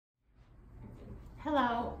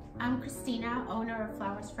Hello, I'm Christina, owner of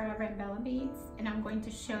FlowersForever and Bellabeads, and I'm going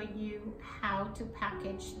to show you how to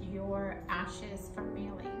package your ashes for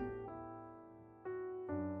mailing.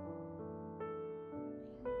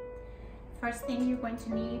 First thing you're going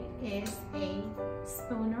to need is a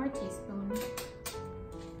spoon or a teaspoon.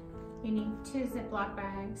 You need 2 Ziploc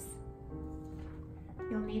bags.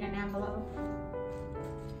 You'll need an envelope.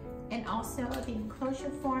 And also the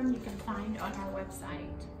enclosure form you can find on our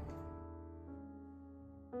website.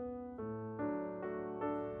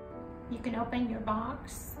 You can open your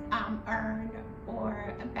box, urn,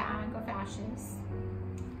 or a bag of ashes,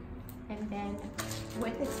 and then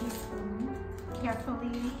with a teaspoon,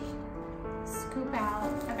 carefully scoop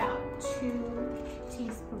out about 2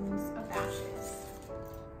 teaspoons of ashes.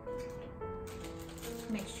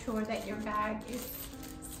 Make sure that your bag is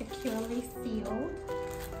securely sealed.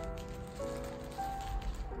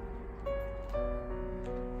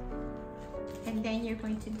 And then you're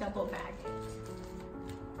going to double bag it.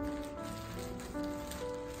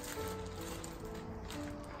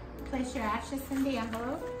 Place your ashes in the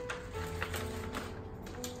envelope,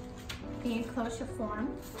 the enclosure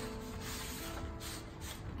form,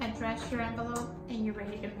 address your envelope, and you're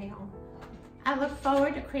ready to mail. I look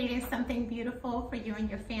forward to creating something beautiful for you and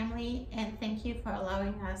your family, and thank you for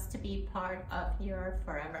allowing us to be part of your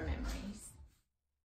forever memories.